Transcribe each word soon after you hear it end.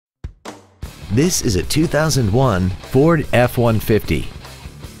This is a 2001 Ford F-150.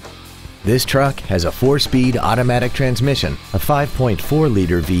 This truck has a 4-speed automatic transmission, a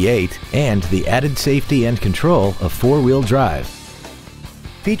 5.4-liter V8, and the added safety and control of 4-wheel drive.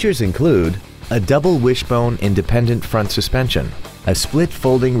 Features include a double wishbone independent front suspension, a split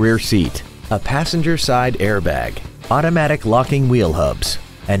folding rear seat, a passenger side airbag, automatic locking wheel hubs,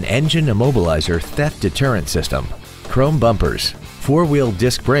 an engine immobilizer theft deterrent system, chrome bumpers, 4-wheel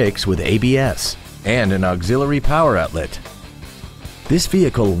disc brakes with ABS, and an auxiliary power outlet. This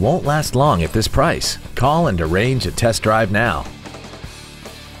vehicle won't last long at this price. Call and arrange a test drive now.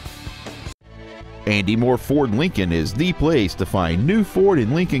 Andy Moore Ford Lincoln is the place to find new Ford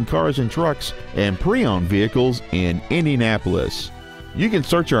and Lincoln cars and trucks and pre-owned vehicles in Indianapolis. You can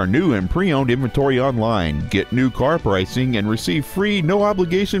search our new and pre-owned inventory online, get new car pricing, and receive free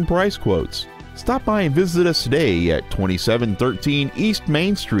no-obligation price quotes. Stop by and visit us today at 2713 East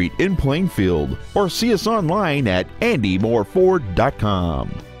Main Street in Plainfield, or see us online at andymoreford.com.